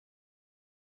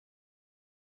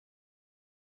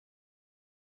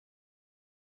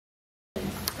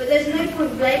But there's no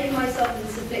point blaming myself for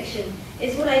this affliction.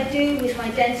 It's what I do with my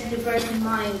dented and broken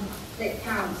mind that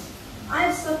counts. I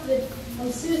have suffered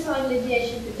from suicidal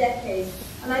ideation for decades,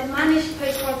 and I've managed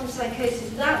postpartum psychosis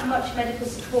without much medical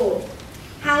support.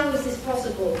 How was this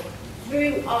possible?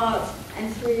 Through art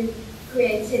and through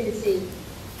creativity.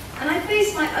 And I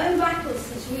faced my own battles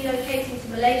since relocating to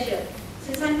Malaysia.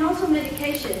 Since I'm not on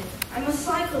medication, I must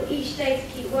cycle each day to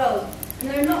keep well, and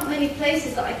there are not many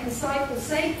places that I can cycle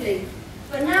safely.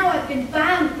 But now I've been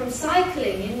banned from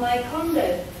cycling in my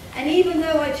condo, and even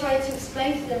though I tried to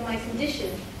explain to them my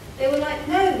condition, they were like,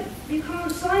 no, you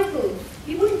can't cycle.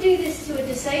 You wouldn't do this to a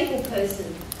disabled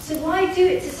person, so why do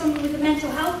it to someone with a mental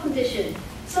health condition?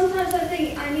 Sometimes I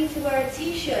think I need to wear a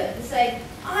t-shirt and say,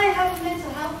 I have a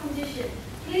mental health condition.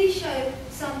 Please show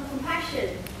some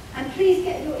compassion, and please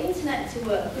get your internet to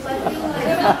work, because I feel like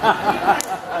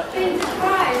I've been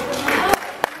deprived of my health.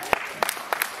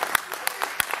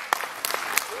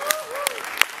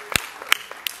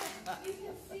 You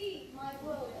can see my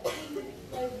world at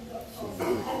www.global.com.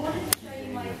 I wanted to show you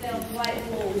my film, White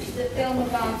Wall, which is a film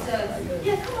about,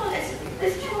 yeah, come on, let's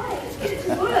try it, let's get it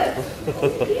to work.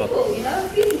 People, you know, I'm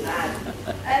feeling bad.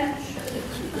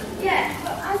 Yeah,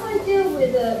 but as I deal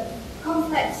with a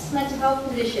complex mental health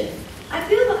condition, I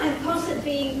feel that I'm constantly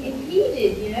being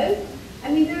impeded, you know? I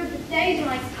mean, there are days when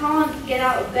I can't get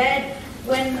out of bed,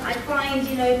 when I find,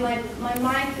 you know, my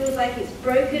mind feels like it's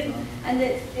broken, and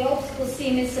that the obstacles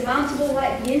seem insurmountable,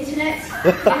 like the internet.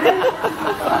 You know?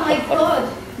 Oh my God.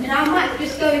 I mean, I might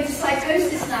just go into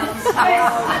psychosis now.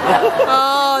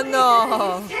 Oh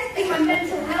no. It's testing my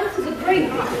mental health to the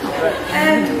brink.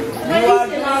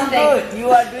 You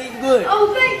are doing good.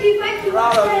 Oh, thank you.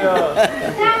 Proud of you.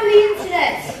 Down the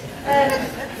internet.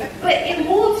 But in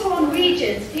war-torn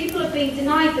regions, people are being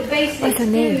denied the basic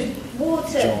food,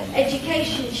 water,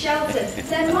 education, shelter.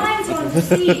 Their minds are under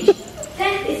siege.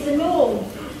 Death is the norm.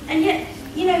 And yet,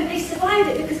 you know, they survive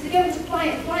it because they go into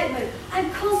fight and flight mode.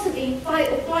 I'm constantly in fight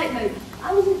or flight mode.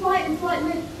 I was in fight and flight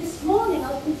mode this morning.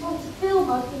 I was being told to film.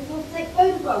 I was being told to take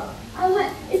photographs. I was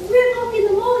like, it's 3 o'clock in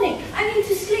the morning. I need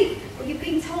to sleep. Well, you're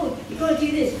being told, you've got to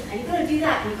do this, and you've got to do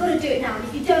that, and you've got to do it now. And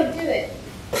if you don't do it,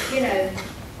 you know,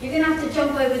 you're going to have to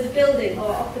jump over the building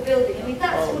or off the building. I mean,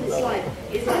 that's what it's like.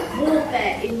 It's like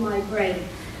warfare in my brain.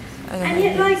 And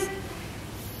yet, like,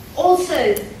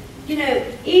 also, you know,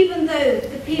 even though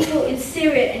the people in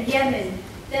Syria and Yemen,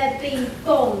 they're being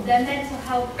bombed, their mental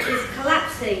health is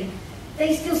collapsing,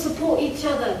 they still support each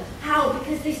other. How?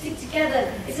 Because they stick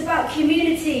together. It's about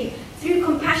community. Through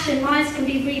compassion, minds can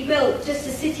be rebuilt, just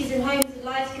as cities and homes and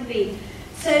lives can be.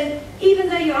 So even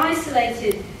though you're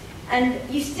isolated, and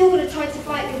you still got to try to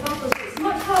fight your battles, it's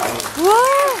much harder.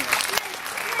 Whoa.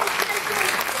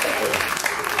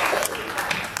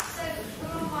 So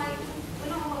we're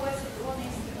not on my website, we're on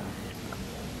Instagram.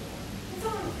 It's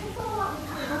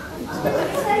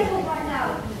disabled right now.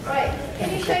 Right, can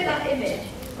you show that image?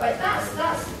 Right, that's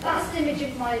the image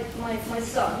of my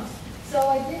son. So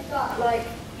I did that, like,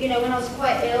 you know, when I was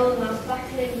quite ill and I was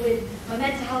battling with my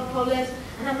mental health problems,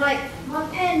 and I'm like, my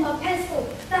pen, my pencil,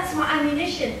 that's my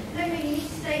ammunition. No, you need to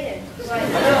stay here. Right.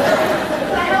 Does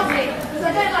that help me? Because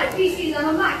I don't like PCs, I'm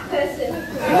a Mac person.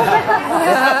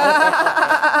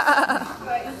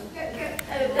 Right.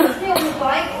 That's me on the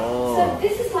bike. So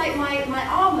this is like my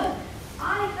armor.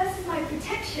 This is my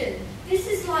protection. This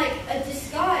is like a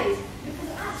disguise.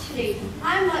 Because actually,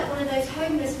 I'm like one of those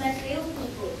homeless mentally ill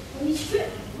people.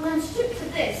 When I'm stripped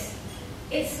of this,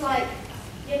 it's like,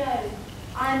 you know,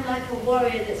 I'm like a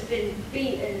warrior that's been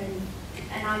beaten,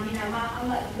 and I'm, you know,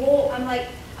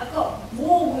 I've got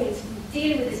war wounds from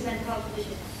dealing with this mental health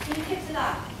condition. Can you get to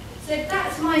that? So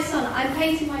that's my son. I'm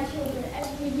painting my children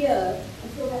every year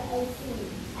until they're 18.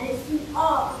 And it's through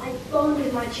art I bond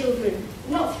with my children,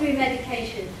 not through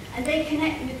medication. And they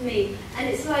connect with me. And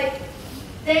it's like,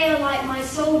 they are like my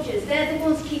soldiers. They're the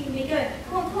ones keeping me going.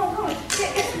 Come on.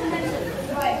 Get some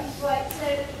momentum. Right. So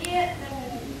here,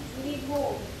 no. We need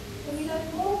more. Can we go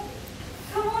more?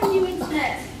 Come on, you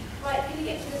internet. Right, can you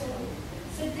get to this one?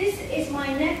 So this is my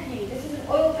nephew. This is an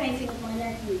oil painting of my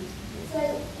nephew. So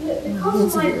look,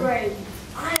 because of my brain,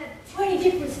 I have 20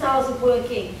 different styles of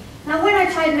working. Now when I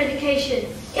tried medication,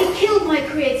 it killed my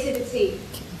creativity.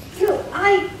 Look,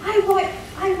 I write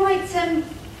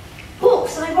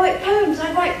books, I write poems,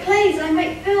 I write plays, I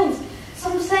make films. So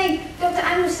I'm saying, Dr.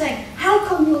 Anne was saying, how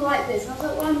come you're like this? And I was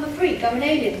like, well, I'm a freak, I'm an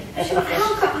alien. And she was like,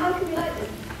 how come you like this?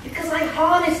 Because I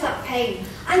harness that pain.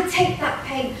 I take that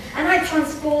pain and I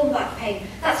transform that pain.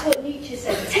 That's what Nietzsche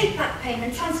said. Take that pain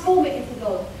and transform it into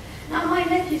God. Now my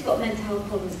nephew's got mental health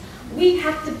problems. We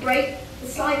have to break the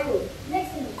cycle.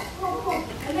 Next thing, come on.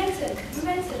 Momentum.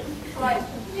 Right,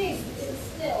 please,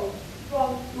 still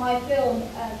from my film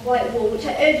White Wall, which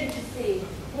I urge you to see,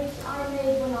 which I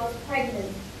made when I was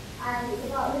pregnant, and it's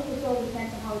about a little girl with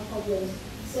mental health problems.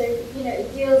 So, you know,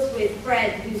 it deals with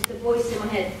Fred, who's the voice in my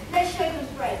head. Let's show them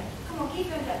Fred. Come on, keep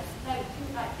going down. No,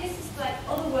 like, this is like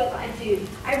other work that I do.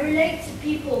 I relate to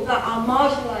people that are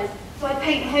marginalised. So I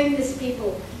paint homeless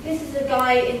people. This is a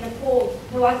guy in Nepal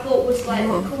who I thought was like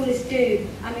the coolest dude.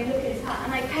 I mean, look at his hat.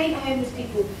 And I paint homeless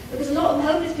people because a lot of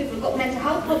homeless people have got mental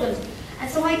health problems. And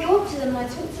so I go up to them and I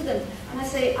talk to them and I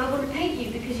say, I want to paint you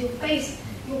because your face,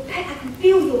 your pain, I can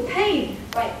feel your pain.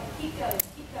 Right, keep going,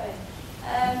 keep going.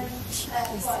 Right.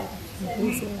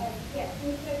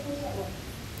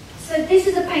 So this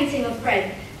is a painting of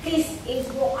Fred. This is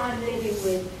what I'm living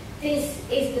with. This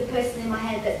is the person in my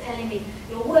head that's telling me,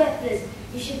 you're worthless,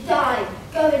 you should die,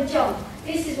 go and jump.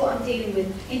 This is what I'm dealing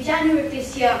with. In January of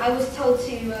this year, I was told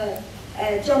to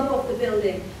jump off the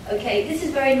building. Okay, this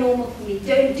is very normal for me.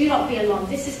 Do not be alarmed.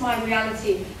 This is my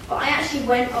reality. But I actually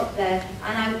went up there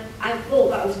and I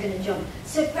thought that I was going to jump.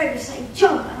 So Fred was saying,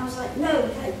 jump, and I was like, no.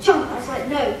 Jump, I was like,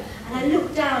 no. And I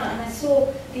looked down and I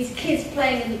saw these kids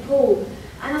playing in the pool.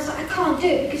 And I was like, I can't do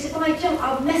it because if I jump,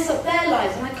 I'll mess up their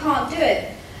lives and I can't do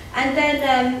it. And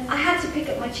then I had to pick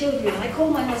up my children. I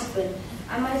called my husband,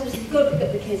 and my husband said, go pick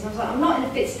up the kids. And I was like, I'm not in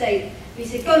a fit state. But he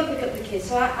said, go pick up the kids.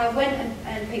 So I went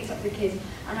and picked up the kids,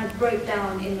 and I broke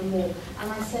down in the mall.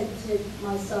 And I said to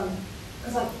my son,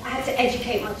 because I had to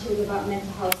educate my children about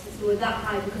mental health since we were that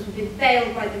high, because we've been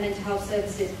failed by the mental health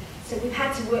services. So we've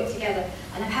had to work together,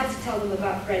 and I've had to tell them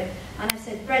about Fred. And I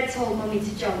said, Fred told Mummy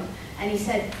to jump. And he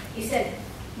said,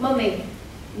 Mummy,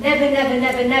 never, never,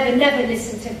 never, never, never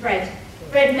listen to Fred.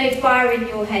 Fred may fire in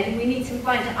your head, and we need to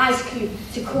find an ice cube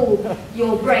to cool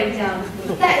your brain down.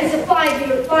 That is a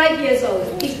 5 years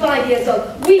old. He's 5 years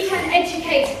old. We can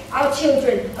educate our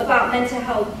children about mental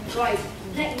health. Right.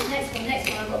 Next one.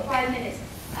 I've got 5 minutes.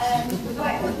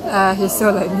 Right. He's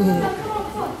so like me.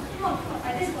 Come on.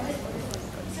 Right, this one.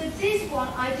 So this one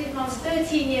I did when I was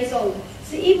 13 years old.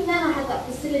 So even then I had that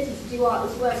facility to do art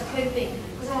as well as coping,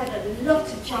 because I had a lot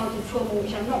of childhood trauma,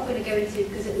 which I'm not going to go into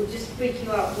because it will just freak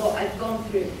you out what I've gone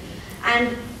through.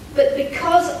 But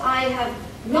because I have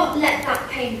not let that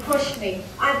pain crush me,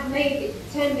 I've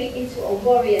turned me into a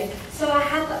warrior. So I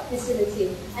had that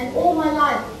facility, and all my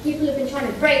life people have been trying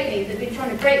to break me. They've been trying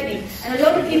to break me, and a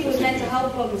lot of people with mental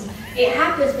health problems, it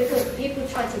happens because people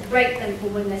try to break them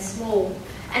from when they're small.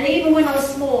 And even when I was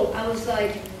small, I was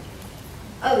like,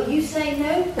 oh, you say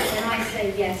no, and I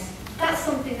say yes. That's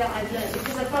something that I've learned,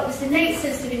 because I've got this innate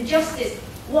sense of injustice.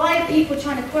 Why are people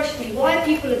trying to crush me? Why are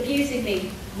people abusing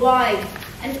me? Why?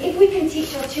 And if we can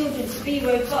teach our children to be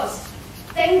robust,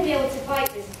 they will be able to fight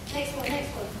this. Next one. I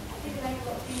think I've only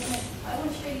got a few minutes. I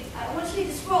want to show you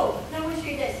the scroll. No, I want to show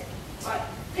you this. Right.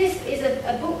 This is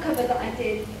a book cover that I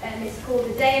did, and it's called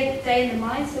A Day in the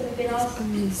Mind. So we've been asked,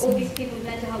 all these people with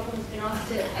mental health problems have been asked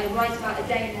to write about a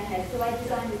day in their head. So I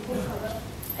designed this book cover.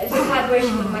 It was a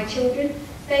collaboration with my children.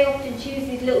 They often choose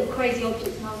these little crazy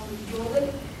objects and ask me to draw them.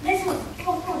 Next one,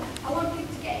 come on. I want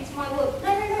people to get into my world. No,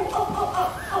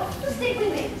 up. Stick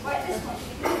with me. Right, this one.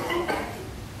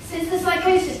 Since the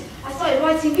psychosis, I started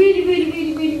writing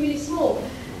really small.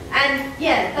 And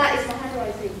yeah, that is my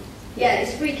handwriting. Yeah,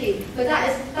 it's freaky. But that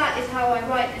is how I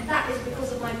write, and that is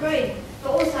because of my brain.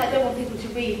 But also, I don't want people to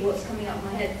read what's coming out of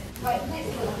my head. Right,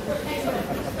 next one.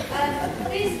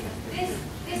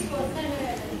 This one. No.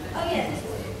 Oh yeah,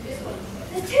 this one.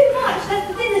 There's too much. That's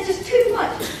the thing. There's just too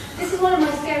much. This is one of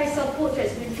my scary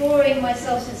self-portraits. I've been drawing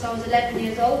myself since I was 11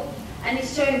 years old, and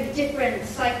it's showing the different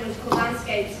psychological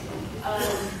landscapes.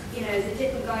 The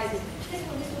different guises. This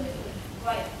one.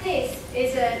 Right. This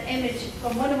is an image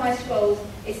from one of my scrolls.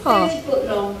 It's 30 foot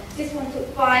long. This one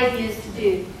took 5 years to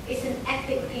do. It's an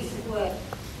epic piece of work.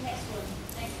 Next one.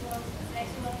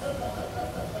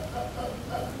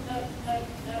 No.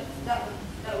 That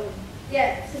one.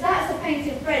 Yeah, so that's a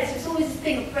painting of Fred. So it's always this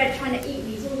thing of Fred trying to eat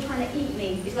me. He's always trying to eat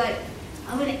me. He's like,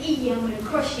 I'm going to eat you, I'm going to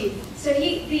crush you. So I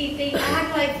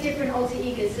have like different alter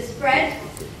egos. There's Fred,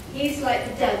 he's like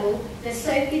the devil. There's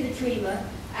Sophie the dreamer.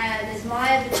 There's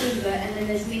Maya the diva, and then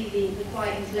there's me, the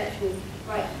quiet intellectual.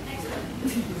 Right, next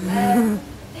one.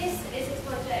 This is a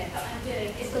project that I'm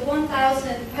doing. It's the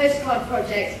 1000 postcard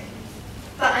project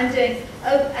that I'm doing.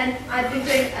 Oh, and I've been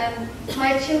doing,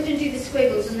 my children do the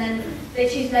squiggles, and then they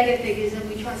choose Lego figures and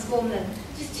we transform them.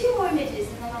 Just 2 more images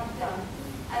and then I'm done.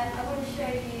 I want to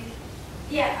show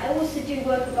you, I also do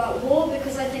work about war,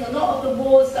 because I think a lot of the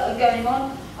wars that are going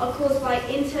on are caused by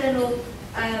internal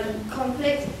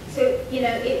conflict. So,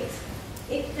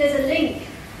 there's a link.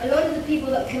 A lot of the people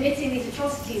that are committing these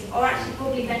atrocities are actually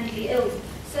probably mentally ill.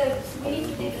 So we need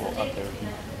to think there's a link between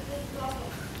that. last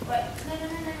one. Right, no,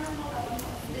 not that one.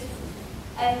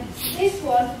 This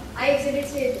one I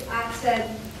exhibited at,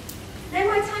 no,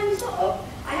 my time is not up.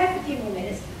 I have a few more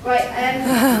minutes. Right,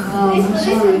 this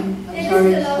is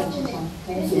the last one.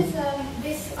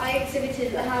 This I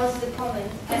exhibited at the House of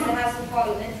Commons, at the House of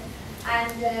Parliament,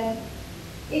 and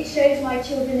it shows my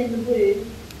children in the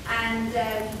womb, and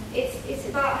it's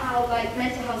about how like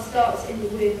mental health starts in the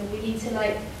womb, and we need to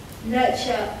like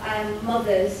nurture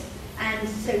mothers, and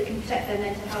so we can protect their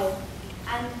mental health.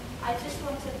 And I just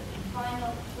want to find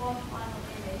one final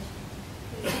image.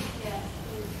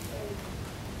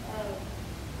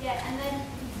 Yeah, and then.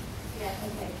 Yeah,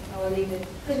 okay, I'll leave it.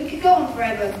 Because we could go on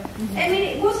forever. I mean,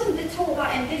 it wasn't the talk that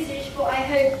I envisaged, but I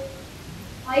hope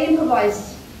I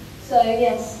improvised. So,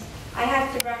 yes, I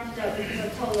have to round it up because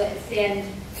I'm told that it's the end.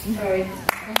 Sorry.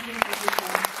 Thank you.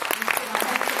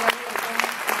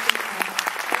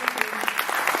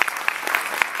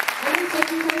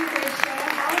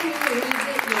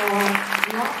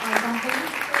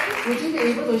 Would you be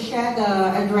able to share the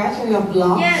address of your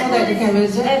blog so that you can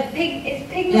visit? It's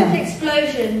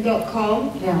pigmentexplosion.com.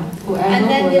 Yeah. And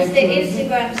then there's the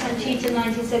Instagram, Sanchita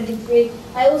 1973.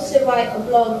 I also write a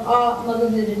blog, Art,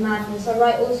 Motherhood and Madness. I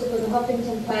write also for the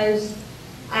Huffington Post,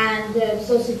 and there's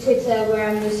also Twitter where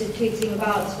I'm also tweeting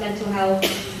about mental health.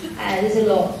 There's a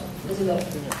lot.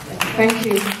 Thank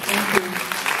you. Thank you.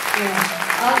 Yeah.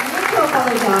 Not to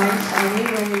apologize. I mean,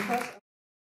 when we first